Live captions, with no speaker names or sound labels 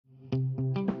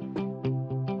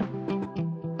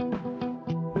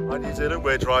Hi New Zealand,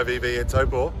 we're DRIVEEV in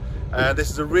Taupo, and this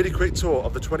is a really quick tour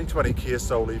of the 2020 Kia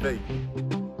Soul EV.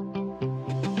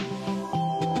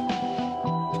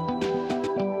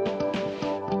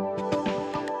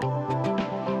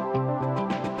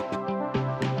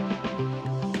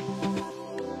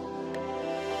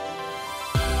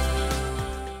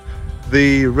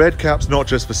 The red cap's not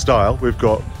just for style. We've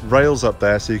got rails up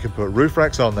there so you can put roof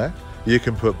racks on there, you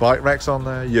can put bike racks on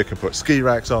there, you can put ski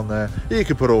racks on there, you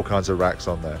can put all kinds of racks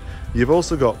on there. You've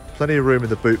also got plenty of room in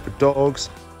the boot for dogs,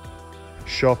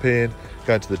 shopping,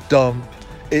 going to the dump.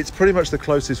 It's pretty much the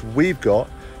closest we've got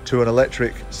to an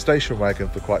electric station wagon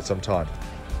for quite some time.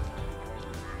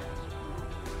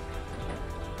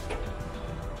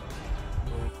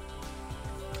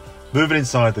 Moving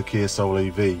inside the Kia Soul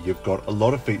EV, you've got a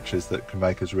lot of features that can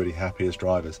make us really happy as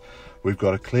drivers. We've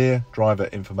got a clear driver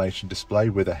information display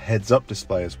with a heads-up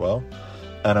display as well,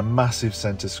 and a massive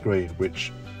centre screen,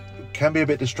 which can be a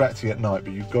bit distracting at night,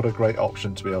 but you've got a great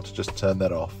option to be able to just turn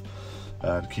that off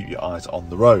and keep your eyes on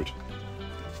the road.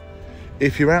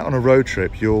 If you're out on a road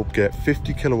trip, you'll get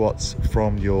 50 kilowatts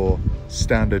from your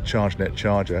standard ChargeNet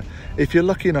charger. If you're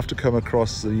lucky enough to come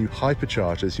across the new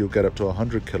hyperchargers, you'll get up to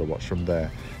 100 kilowatts from there.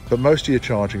 But most of your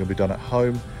charging will be done at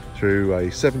home through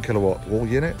a 7 kilowatt wall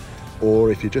unit,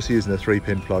 or if you're just using a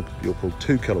 3-pin plug, you'll pull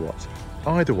 2 kilowatts.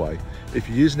 Either way, if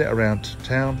you're using it around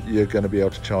town, you're going to be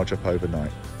able to charge up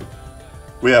overnight.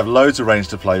 We have loads of range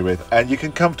to play with, and you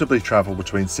can comfortably travel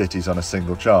between cities on a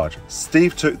single charge.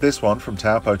 Steve took this one from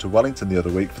Taupo to Wellington the other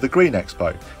week for the Green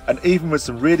Expo, and even with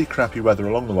some really crappy weather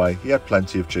along the way, he had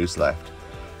plenty of juice left.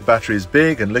 The battery is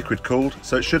big and liquid cooled,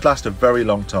 so it should last a very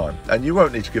long time, and you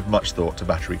won't need to give much thought to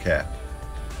battery care.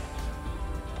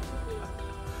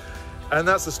 And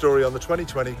that's the story on the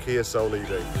 2020 Kia Soul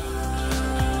EV.